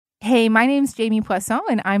Hey, my name's Jamie Poisson,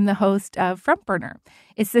 and I'm the host of Front Burner.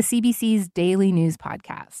 It's the CBC's daily news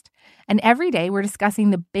podcast. And every day we're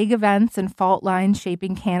discussing the big events and fault lines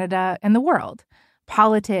shaping Canada and the world.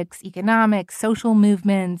 Politics, economics, social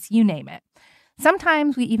movements, you name it.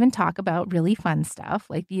 Sometimes we even talk about really fun stuff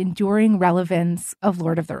like the enduring relevance of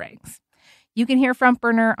Lord of the Rings. You can hear Front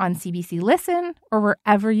Burner on CBC Listen or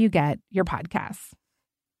wherever you get your podcasts.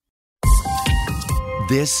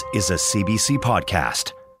 This is a CBC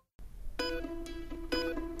podcast.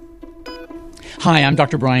 Hi, I'm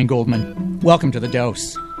Dr. Brian Goldman. Welcome to The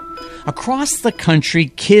Dose. Across the country,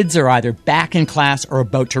 kids are either back in class or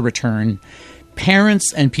about to return.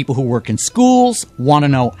 Parents and people who work in schools want to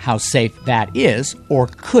know how safe that is or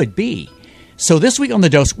could be. So this week on The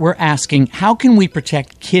Dose, we're asking, how can we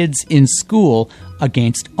protect kids in school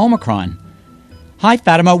against Omicron? Hi,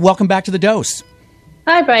 Fatima. Welcome back to The Dose.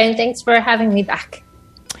 Hi, Brian. Thanks for having me back.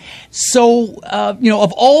 So,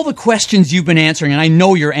 of all the questions you've been answering, and I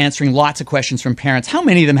know you're answering lots of questions from parents, how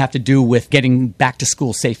many of them have to do with getting back to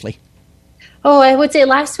school safely? Oh, I would say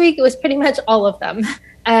last week it was pretty much all of them.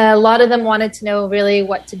 A lot of them wanted to know really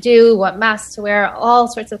what to do, what masks to wear, all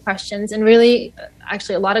sorts of questions. And really,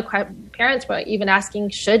 actually, a lot of parents were even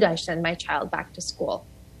asking, should I send my child back to school?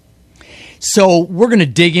 So we're going to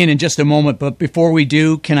dig in just a moment, but before we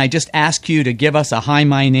do, can I just ask you to give us a hi,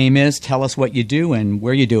 my name is, tell us what you do and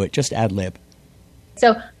where you do it, just ad lib.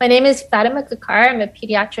 So my name is Fatima Kakkar. I'm a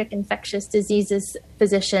pediatric infectious diseases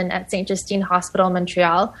physician at St. Justine Hospital,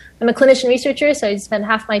 Montreal. I'm a clinician researcher, so I spend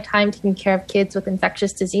half my time taking care of kids with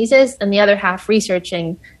infectious diseases and the other half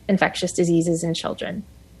researching infectious diseases in children.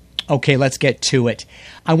 Okay, let's get to it.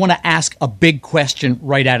 I want to ask a big question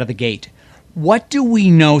right out of the gate. What do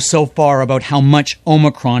we know so far about how much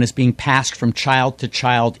Omicron is being passed from child to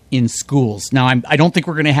child in schools? Now, I don't think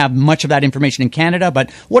we're going to have much of that information in Canada,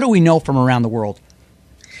 but what do we know from around the world?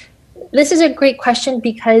 This is a great question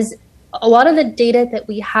because a lot of the data that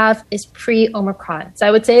we have is pre-Omicron. So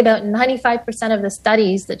I would say about 95% of the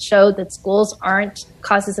studies that showed that schools aren't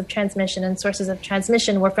causes of transmission and sources of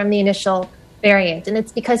transmission were from the initial variant. And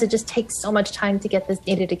it's because it just takes so much time to get this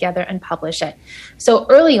data together and publish it. So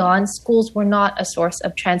early on, schools were not a source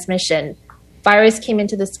of transmission. Virus came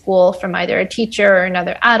into the school from either a teacher or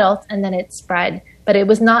another adult, and then it spread. But it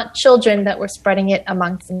was not children that were spreading it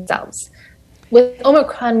amongst themselves. With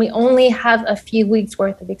Omicron, we only have a few weeks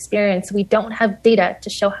worth of experience. We don't have data to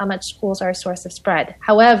show how much schools are a source of spread.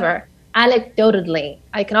 However, anecdotally,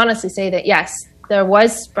 I can honestly say that yes, there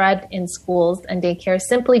was spread in schools and daycare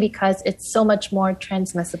simply because it's so much more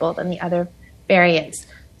transmissible than the other variants.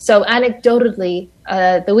 So anecdotally,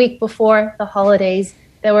 the week before the holidays,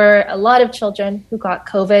 there were a lot of children who got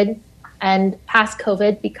COVID and passed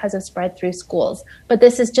COVID because of spread through schools. But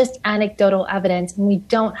this is just anecdotal evidence, and we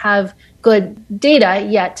don't have good data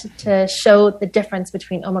yet to show the difference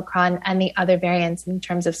between Omicron and the other variants in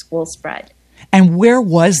terms of school spread. And where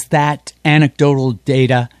was that anecdotal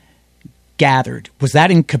data gathered? Was that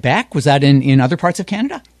in Quebec? Was that in other parts of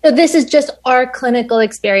Canada? So this is just our clinical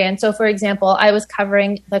experience. So for example, I was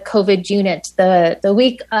covering the COVID unit the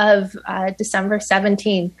week of December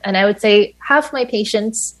 17th, and I would say half my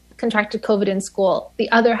patients contracted COVID in school. The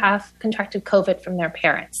other half contracted COVID from their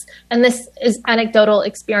parents. And this is anecdotal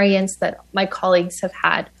experience that my colleagues have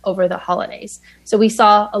had over the holidays. So we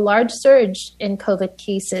saw a large surge in COVID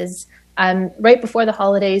cases right before the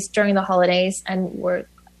holidays, during the holidays, and we're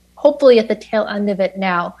hopefully at the tail end of it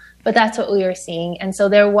now. But that's what we were seeing. And so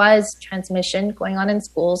there was transmission going on in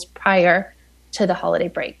schools prior to the holiday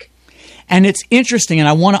break. And it's interesting, and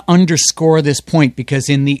I want to underscore this point because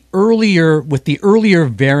with the earlier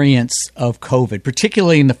variants of COVID,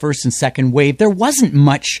 particularly in the first and second wave, there wasn't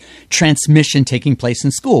much transmission taking place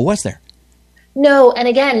in school, was there? No, and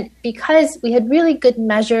again, because we had really good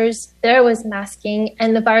measures, there was masking,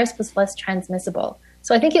 and the virus was less transmissible.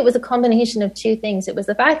 So I think it was a combination of two things. It was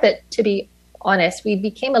the fact that, to be honest, we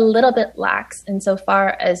became a little bit lax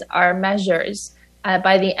insofar as our measures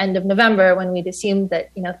by the end of November, when we'd assumed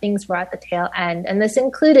that things were at the tail end. And this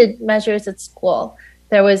included measures at school.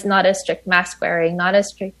 There was not a strict mask wearing, not a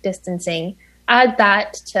strict distancing. Add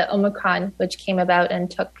that to Omicron, which came about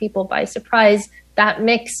and took people by surprise. That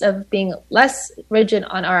mix of being less rigid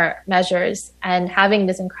on our measures and having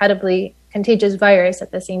this incredibly contagious virus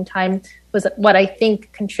at the same time was what I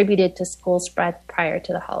think contributed to school spread prior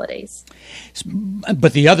to the holidays.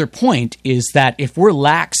 But the other point is that if we're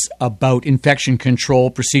lax about infection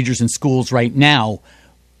control procedures in schools right now,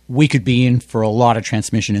 we could be in for a lot of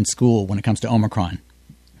transmission in school when it comes to Omicron.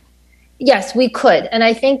 Yes, we could. And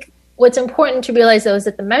I think what's important to realize, though, is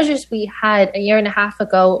that the measures we had a year and a half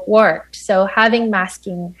ago worked. So having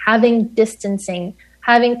masking, having distancing,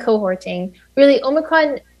 having cohorting. Really,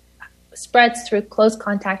 Omicron spreads through close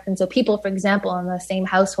contact. And so people, for example, in the same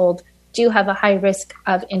household do have a high risk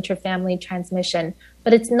of interfamily transmission.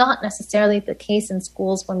 But it's not necessarily the case in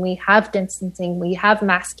schools when we have distancing, we have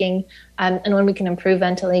masking, and when we can improve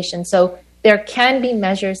ventilation. So there can be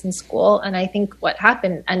measures in school. And I think what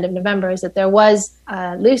happened end of November is that there was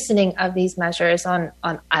a loosening of these measures on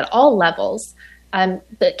at all levels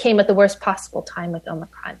that came at the worst possible time with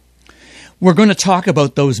Omicron. We're going to talk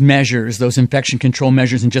about those measures, those infection control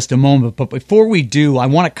measures in just a moment. But before we do, I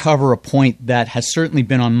want to cover a point that has certainly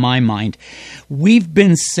been on my mind. We've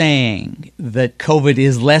been saying that COVID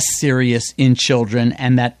is less serious in children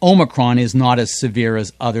and that Omicron is not as severe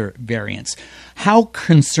as other variants. How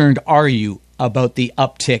concerned are you about the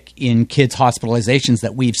uptick in kids' hospitalizations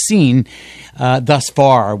that we've seen thus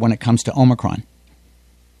far when it comes to Omicron?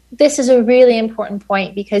 This is a really important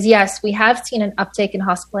point because, yes, we have seen an uptick in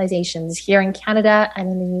hospitalizations here in Canada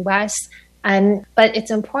and in the US. But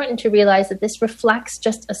it's important to realize that this reflects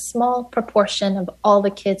just a small proportion of all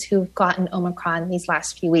the kids who've gotten Omicron these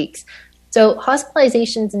last few weeks. So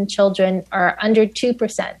hospitalizations in children are under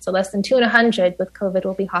 2%, so less than 2 in 100 with COVID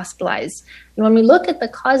will be hospitalized. And when we look at the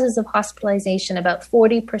causes of hospitalization, about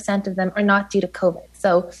 40% of them are not due to COVID.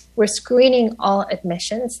 So we're screening all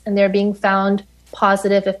admissions and they're being found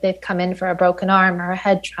positive if they've come in for a broken arm or a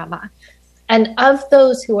head trauma. And of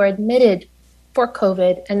those who are admitted for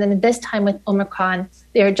COVID, and then this time with Omicron,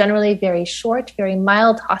 they are generally very short, very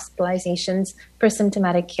mild hospitalizations for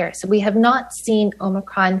symptomatic care. So we have not seen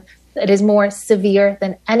Omicron that is more severe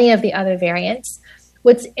than any of the other variants.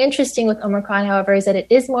 What's interesting with Omicron, however, is that it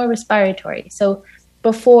is more respiratory. So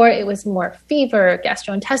before it was more fever,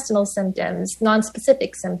 gastrointestinal symptoms,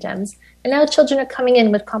 non-specific symptoms. And now children are coming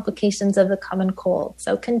in with complications of the common cold.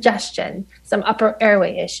 So congestion, some upper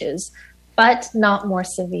airway issues, but not more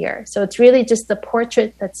severe. So it's really just the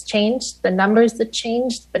portrait that's changed, the numbers that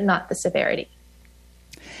changed, but not the severity.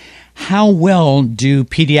 How well do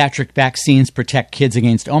pediatric vaccines protect kids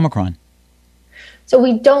against Omicron? So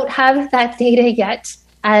we don't have that data yet.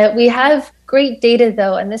 We have great data,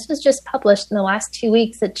 though, and this was just published in the last 2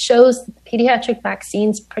 weeks that shows that pediatric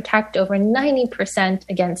vaccines protect over 90%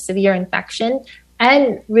 against severe infection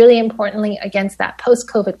and, really importantly, against that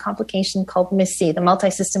post-COVID complication called MIS-C, the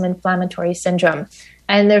multisystem inflammatory syndrome.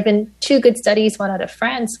 And there have been 2 good studies, one out of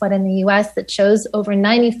France, one in the US, that shows over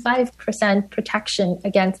 95% protection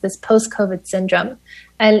against this post-COVID syndrome.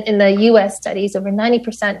 And in the US studies, over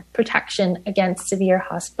 90% protection against severe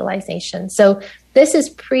hospitalization. So this is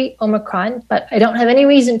pre-Omicron, but I don't have any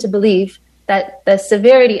reason to believe that the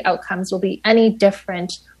severity outcomes will be any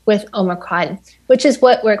different with Omicron, which is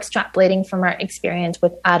what we're extrapolating from our experience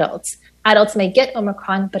with adults. Adults may get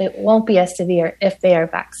Omicron, but it won't be as severe if they are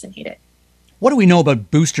vaccinated. What do we know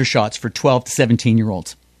about booster shots for 12 to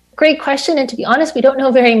 17-year-olds? Great question. And to be honest, we don't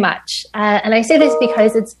know very much. And I say this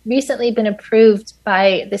because it's recently been approved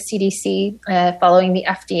by the CDC following the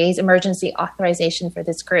FDA's emergency authorization for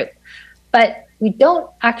this group. But we don't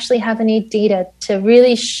actually have any data to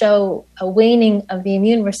really show a waning of the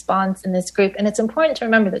immune response in this group. And it's important to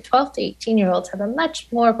remember that 12 to 18-year-olds have a much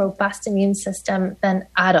more robust immune system than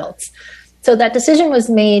adults. So that decision was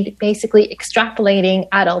made basically extrapolating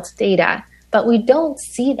adult data. But we don't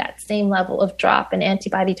see that same level of drop in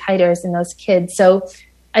antibody titers in those kids. So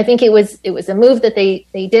I think it was a move that they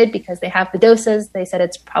did because they have the doses. They said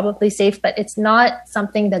it's probably safe, but it's not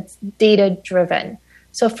something that's data-driven.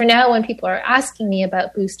 So for now, when people are asking me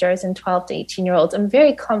about boosters in 12 to 18-year-olds, I'm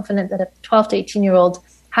very confident that if a 12 to 18-year-old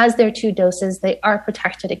has their 2 doses, they are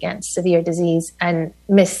protected against severe disease and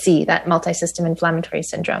MIS-C, that multisystem inflammatory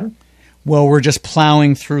syndrome. Well, we're just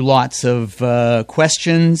plowing through lots of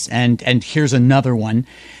questions, and here's another one.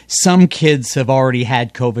 Some kids have already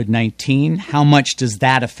had COVID-19. How much does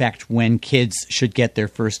that affect when kids should get their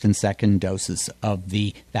first and second doses of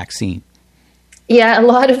the vaccine? Yeah, a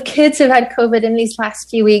lot of kids have had COVID in these last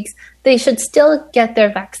few weeks. They should still get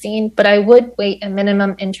their vaccine, but I would wait a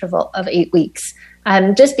minimum interval of 8 weeks.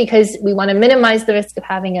 Just because we want to minimize the risk of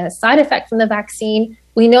having a side effect from the vaccine.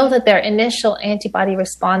 We know that their initial antibody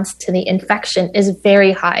response to the infection is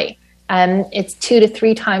very high. It's 2 to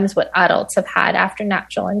 3 times what adults have had after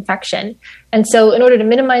natural infection. And so in order to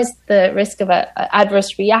minimize the risk of an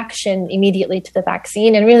adverse reaction immediately to the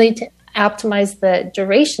vaccine and really to optimize the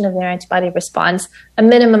duration of their antibody response, a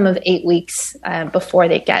minimum of 8 weeks before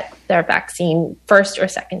they get their vaccine first or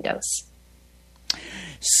second dose.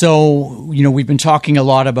 So, we've been talking a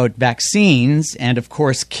lot about vaccines, and of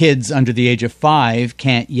course, kids under the age of 5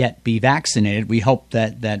 can't yet be vaccinated. We hope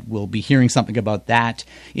that we'll be hearing something about that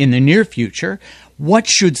in the near future. What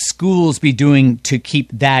should schools be doing to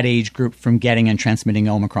keep that age group from getting and transmitting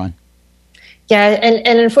Omicron? Yeah,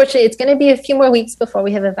 and unfortunately, it's going to be a few more weeks before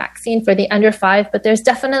we have a vaccine for the under 5, but there's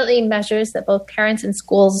definitely measures that both parents and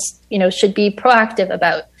schools, should be proactive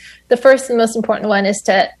about. The first and most important one is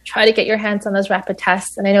to try to get your hands on those rapid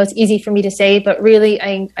tests. And I know it's easy for me to say, but really,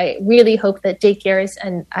 I really hope that daycares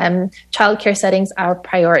and childcare settings are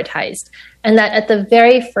prioritized, and that at the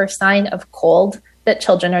very first sign of cold, that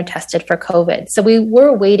children are tested for COVID. So we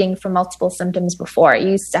were waiting for multiple symptoms before.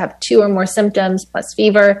 You used to have 2 or more symptoms plus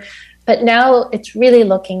fever. But now it's really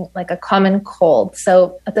looking like a common cold.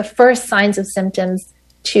 So at the first signs of symptoms,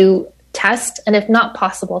 to test, and if not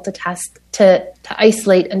possible to test, to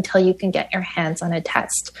isolate until you can get your hands on a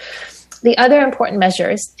test. The other important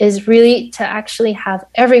measures is really to actually have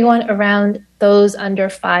everyone around those under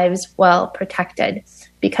 5s well protected,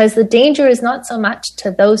 because the danger is not so much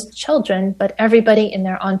to those children, but everybody in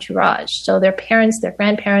their entourage. So their parents, their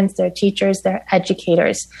grandparents, their teachers, their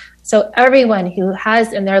educators. So everyone who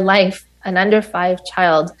has in their life an under 5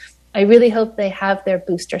 child, I really hope they have their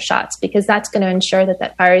booster shots, because that's going to ensure that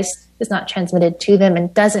that virus is not transmitted to them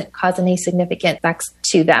and doesn't cause any significant effects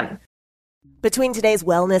to them. Between today's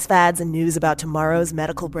wellness fads and news about tomorrow's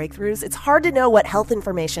medical breakthroughs, it's hard to know what health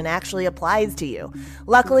information actually applies to you.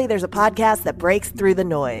 Luckily, there's a podcast that breaks through the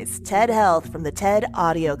noise, TED Health from the TED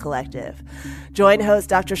Audio Collective. Join host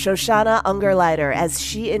Dr. Shoshana Ungerleider as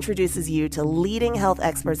she introduces you to leading health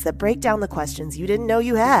experts that break down the questions you didn't know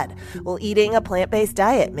you had. Will eating a plant-based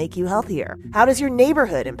diet make you healthier? How does your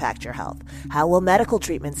neighborhood impact your health? How will medical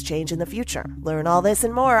treatments change in the future? Learn all this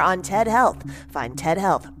and more on TED Health. Find TED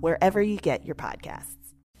Health wherever you get your podcasts.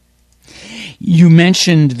 You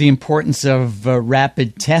mentioned the importance of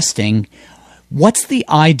rapid testing. What's the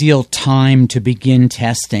ideal time to begin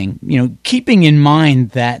testing? Keeping in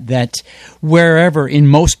mind that wherever in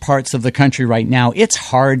most parts of the country right now, it's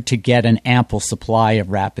hard to get an ample supply of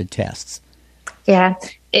rapid tests. Yeah,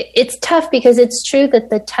 it's tough, because it's true that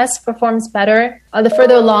the test performs better the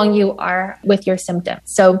further along you are with your symptoms.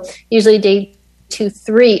 So usually day 2,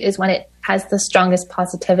 3 is when it has the strongest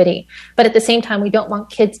positivity. But at the same time, we don't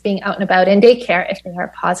want kids being out and about in daycare if they are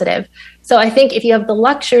positive. So I think if you have the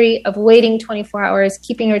luxury of waiting 24 hours,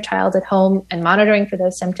 keeping your child at home and monitoring for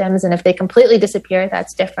those symptoms, and if they completely disappear,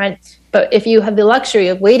 that's different. But if you have the luxury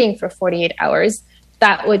of waiting for 48 hours,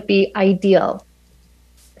 that would be ideal.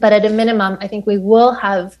 But at a minimum, I think we will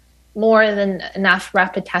have more than enough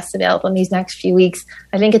rapid tests available in these next few weeks.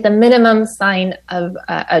 I think at the minimum sign of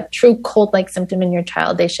a true cold-like symptom in your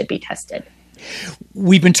child, they should be tested.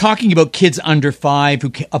 We've been talking about kids under 5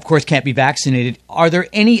 who, of course, can't be vaccinated. Are there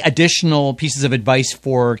any additional pieces of advice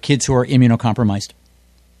for kids who are immunocompromised?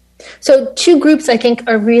 So 2 groups I think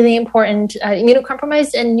are really important,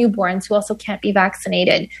 immunocompromised and newborns who also can't be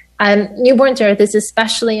vaccinated. Newborns are this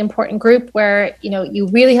especially important group where, you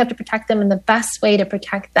really have to protect them, and the best way to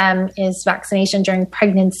protect them is vaccination during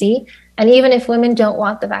pregnancy. And even if women don't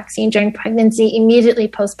want the vaccine during pregnancy, immediately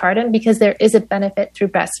postpartum, because there is a benefit through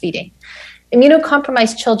breastfeeding.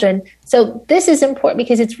 Immunocompromised children. So this is important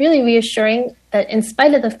because it's really reassuring that in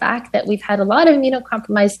spite of the fact that we've had a lot of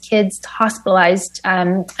immunocompromised kids hospitalized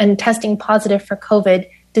and testing positive for COVID,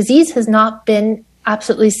 disease has not been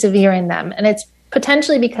absolutely severe in them. And it's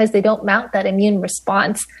potentially because they don't mount that immune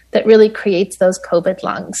response that really creates those COVID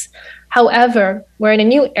lungs. However, we're in a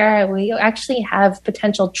new era where you actually have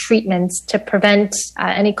potential treatments to prevent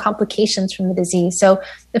any complications from the disease. So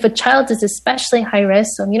if a child is especially high risk,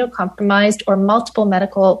 so immunocompromised or multiple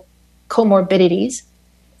medical comorbidities,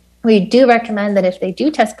 we do recommend that if they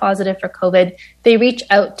do test positive for COVID, they reach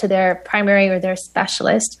out to their primary or their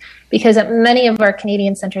specialist, because at many of our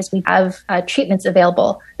Canadian centres, we have treatments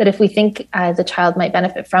available that if we think the child might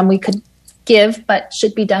benefit from, we could give, but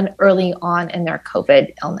should be done early on in their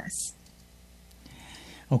COVID illness.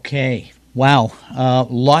 Okay. Wow.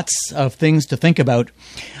 Lots of things to think about.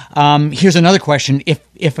 Here's another question.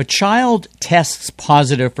 If a child tests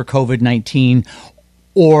positive for COVID-19,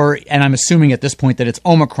 and I'm assuming at this point that it's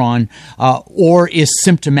Omicron, or is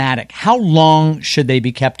symptomatic, how long should they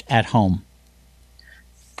be kept at home?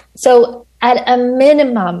 So at a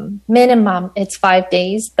minimum, it's 5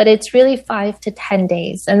 days, but it's really 5 to 10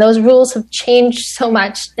 days. And those rules have changed so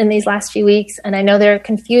much in these last few weeks. And I know they're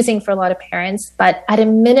confusing for a lot of parents, but at a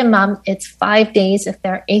minimum, it's 5 days if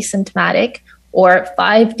they're asymptomatic, or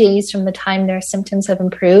 5 days from the time their symptoms have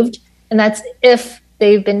improved. And that's if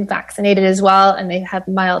they've been vaccinated as well and they have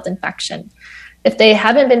mild infection. If they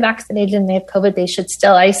haven't been vaccinated and they have COVID, they should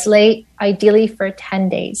still isolate, ideally for 10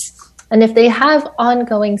 days. And if they have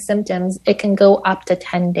ongoing symptoms, it can go up to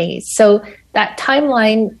 10 days. So that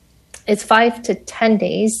timeline is 5 to 10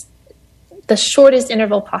 days. The shortest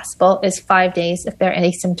interval possible is 5 days if they're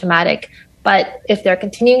asymptomatic. But if they're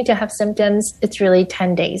continuing to have symptoms, it's really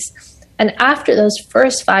 10 days. And after those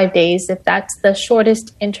first 5 days, if that's the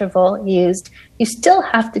shortest interval used, you still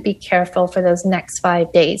have to be careful for those next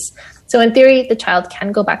 5 days. So in theory, the child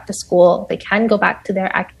can go back to school, they can go back to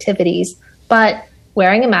their activities, but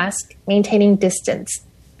wearing a mask, maintaining distance.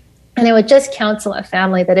 And I would just counsel a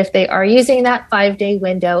family that if they are using that 5-day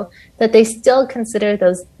window, that they still consider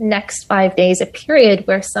those next 5 days a period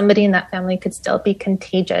where somebody in that family could still be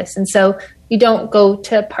contagious. And so you don't go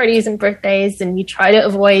to parties and birthdays and you try to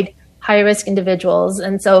avoid high-risk individuals.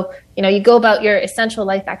 And so, you go about your essential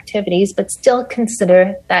life activities, but still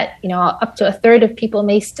consider that, up to a third of people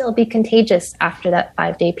may still be contagious after that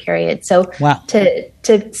 5-day period. So wow.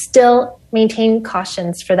 to still maintain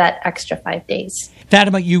cautions for that extra 5 days.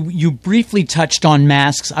 Fatima, you briefly touched on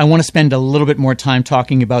masks. I want to spend a little bit more time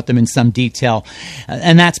talking about them in some detail.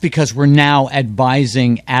 And that's because we're now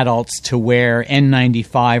advising adults to wear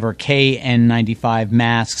N95 or KN95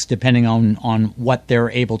 masks, depending on what they're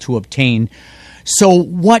able to obtain. So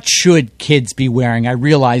what should kids be wearing? I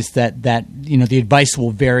realize that the advice will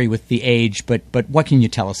vary with the age, but what can you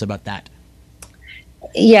tell us about that?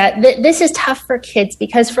 Yeah, this is tough for kids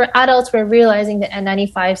because for adults, we're realizing that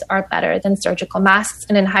N95s are better than surgical masks.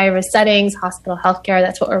 And in high-risk settings, hospital healthcare,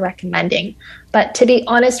 that's what we're recommending. But to be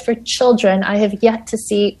honest, for children, I have yet to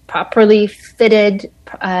see properly fitted,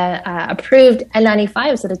 approved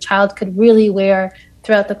N95s that a child could really wear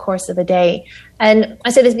throughout the course of a day. And I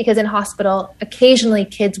say this because in hospital, occasionally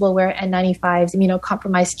kids will wear N95s,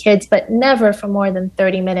 immunocompromised kids, but never for more than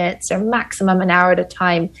 30 minutes or maximum an hour at a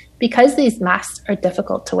time because these masks are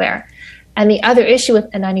difficult to wear. And the other issue with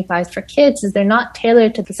N95s for kids is they're not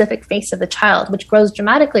tailored to the specific face of the child, which grows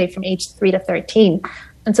dramatically from age 3 to 13.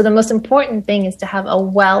 And so the most important thing is to have a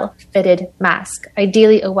well-fitted mask,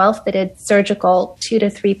 ideally a well-fitted surgical 2 to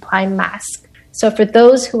 3 ply mask. So for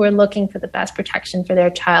those who are looking for the best protection for their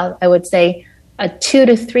child, I would say a 2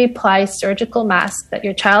 to 3 ply surgical mask that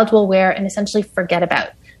your child will wear and essentially forget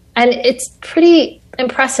about. And it's pretty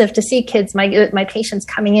impressive to see kids, my patients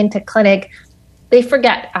coming into clinic, they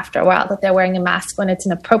forget after a while that they're wearing a mask when it's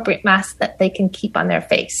an appropriate mask that they can keep on their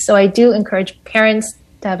face. So I do encourage parents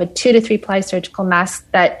to have a 2 to 3 ply surgical mask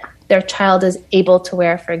that their child is able to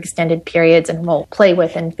wear for extended periods and will play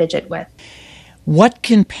with and fidget with. What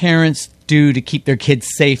can parents do to keep their kids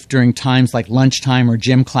safe during times like lunchtime or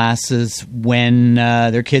gym classes when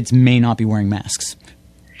their kids may not be wearing masks?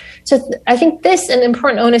 So I think this an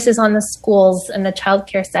important onus is on the schools and the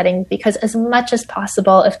childcare setting because as much as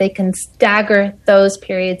possible, if they can stagger those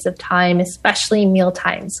periods of time, especially meal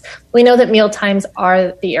times. We know that meal times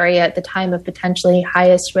are the area at the time of potentially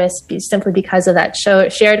highest risk simply because of that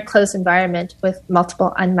shared close environment with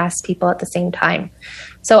multiple unmasked people at the same time.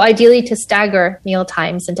 So ideally to stagger meal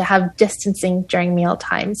times and to have distancing during meal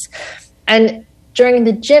times. And during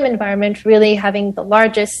the gym environment, really having the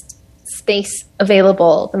largest space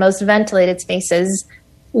available, the most ventilated spaces,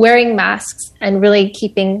 wearing masks and really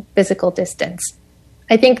keeping physical distance.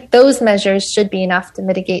 I think those measures should be enough to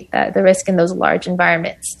mitigate the risk in those large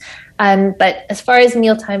environments. But as far as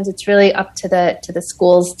meal times, it's really up to the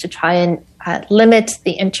schools to try and limit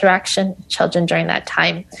the interaction of children during that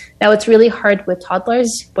time. Now, it's really hard with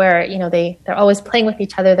toddlers where they're always playing with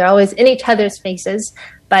each other, they're always in each other's faces.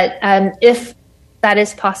 But if that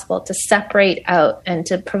is possible, to separate out and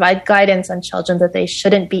to provide guidance on children that they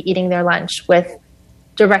shouldn't be eating their lunch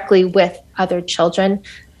directly with other children,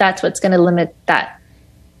 that's what's going to limit that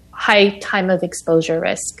high time of exposure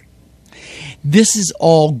risk. This is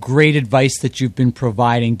all great advice that you've been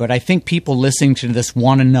providing, but I think people listening to this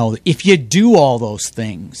want to know, if you do all those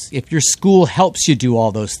things, if your school helps you do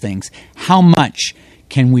all those things, how much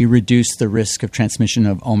can we reduce the risk of transmission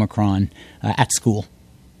of Omicron at school?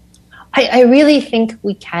 I really think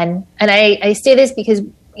we can. And I say this because,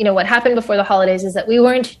 what happened before the holidays is that we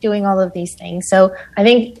weren't doing all of these things. So I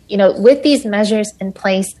think, with these measures in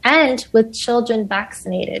place and with children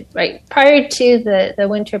vaccinated, right, prior to the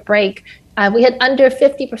winter break, we had under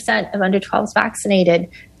 50% of under 12s vaccinated,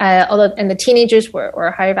 and the teenagers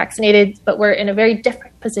were higher vaccinated, but we're in a very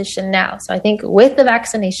different position now. So I think with the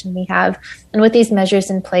vaccination we have and with these measures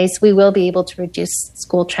in place, we will be able to reduce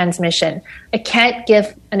school transmission. I can't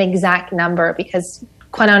give an exact number because,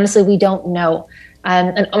 quite honestly, we don't know.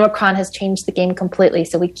 And Omicron has changed the game completely,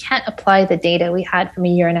 so we can't apply the data we had from a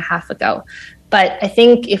year and a half ago. But I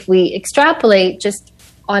think if we extrapolate just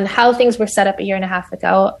on how things were set up a year and a half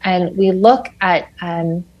ago, and we look at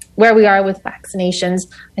where we are with vaccinations,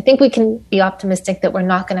 I think we can be optimistic that we're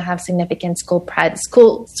not going to have significant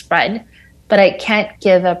school spread, but I can't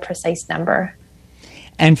give a precise number.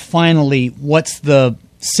 And finally, what's the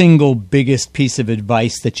single biggest piece of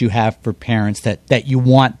advice that you have for parents that you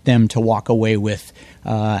want them to walk away with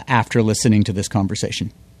after listening to this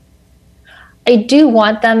conversation? I do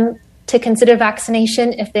want them to consider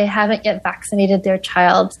vaccination if they haven't yet vaccinated their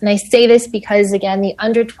child. And I say this because, again, the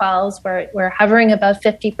under 12s, we're hovering above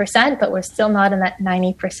 50%, but we're still not in that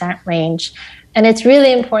 90% range. And it's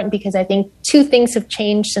really important because I think two things have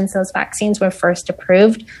changed since those vaccines were first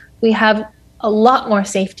approved. We have a lot more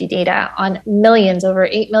safety data on millions, over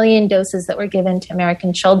 8 million doses that were given to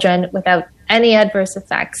American children without any adverse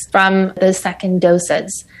effects from the second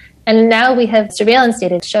doses. And now we have surveillance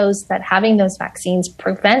data that shows that having those vaccines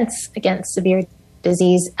prevents against severe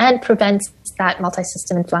disease and prevents that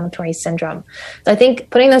multisystem inflammatory syndrome. So I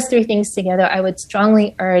think putting those three things together, I would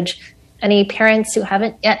strongly urge any parents who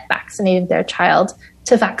haven't yet vaccinated their child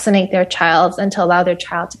to vaccinate their child and to allow their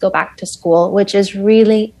child to go back to school, which is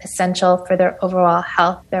really essential for their overall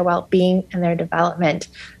health, their well-being, and their development.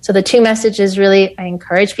 So the two messages really, I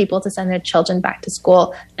encourage people to send their children back to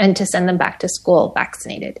school and to send them back to school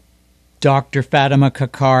vaccinated. Dr. Fatima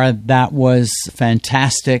Kakkar, that was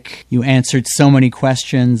fantastic. You answered so many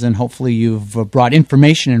questions, and hopefully you've brought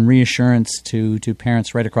information and reassurance to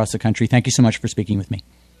parents right across the country. Thank you so much for speaking with me.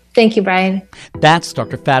 Thank you, Brian. That's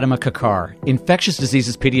Dr. Fatima Kakkar, infectious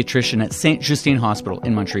diseases pediatrician at St. Justine Hospital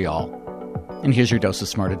in Montreal. And here's your dose of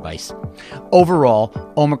smart advice. Overall,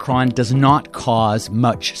 Omicron does not cause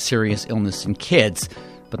much serious illness in kids,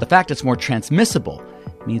 but the fact it's more transmissible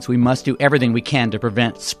means we must do everything we can to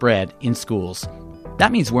prevent spread in schools.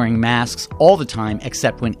 That means wearing masks all the time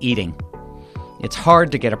except when eating. It's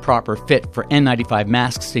hard to get a proper fit for N95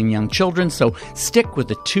 masks in young children, so stick with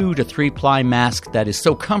the 2 to 3 ply mask that is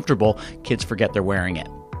so comfortable kids forget they're wearing it.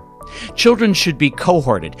 Children should be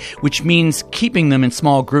cohorted, which means keeping them in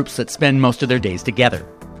small groups that spend most of their days together.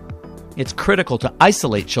 It's critical to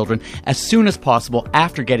isolate children as soon as possible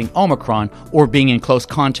after getting Omicron or being in close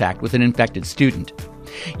contact with an infected student.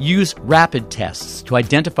 Use rapid tests to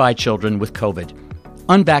identify children with COVID.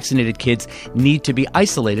 Unvaccinated kids need to be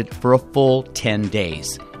isolated for a full 10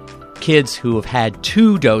 days. Kids who have had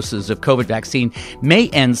 2 doses of COVID vaccine may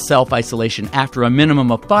end self-isolation after a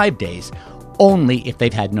minimum of 5 days, only if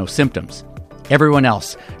they've had no symptoms. Everyone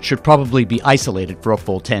else should probably be isolated for a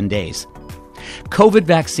full 10 days. COVID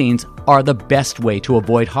vaccines are the best way to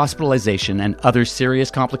avoid hospitalization and other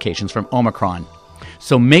serious complications from Omicron.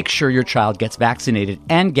 So make sure your child gets vaccinated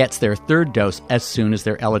and gets their 3rd dose as soon as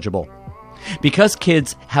they're eligible. Because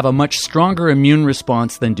kids have a much stronger immune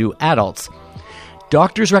response than do adults,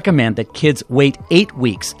 doctors recommend that kids wait 8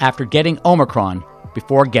 weeks after getting Omicron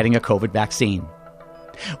before getting a COVID vaccine.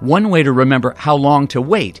 One way to remember how long to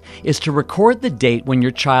wait is to record the date when your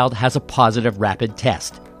child has a positive rapid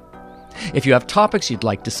test. If you have topics you'd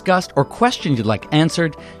like discussed or questions you'd like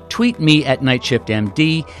answered, tweet me at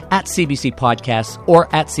NightShiftMD, at CBC Podcasts,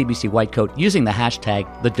 or at CBC Whitecoat using the hashtag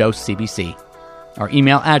TheDoseCBC. Our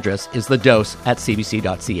email address is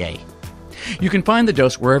thedose@cbc.ca. You can find The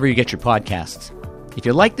Dose wherever you get your podcasts. If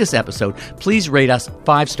you like this episode, please rate us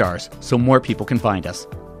 5 stars so more people can find us.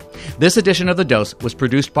 This edition of The Dose was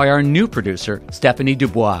produced by our new producer, Stephanie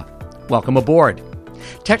Dubois. Welcome aboard.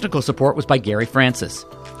 Technical support was by Gary Francis.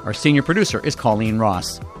 Our senior producer is Colleen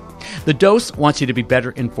Ross. The Dose wants you to be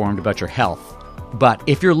better informed about your health. But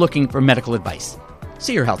if you're looking for medical advice,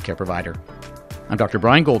 see your healthcare provider. I'm Dr.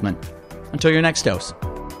 Brian Goldman. Until your next dose.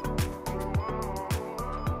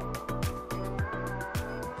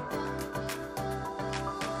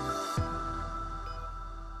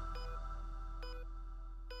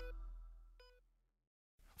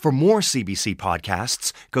 For more CBC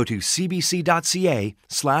podcasts, go to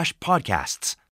cbc.ca/podcasts.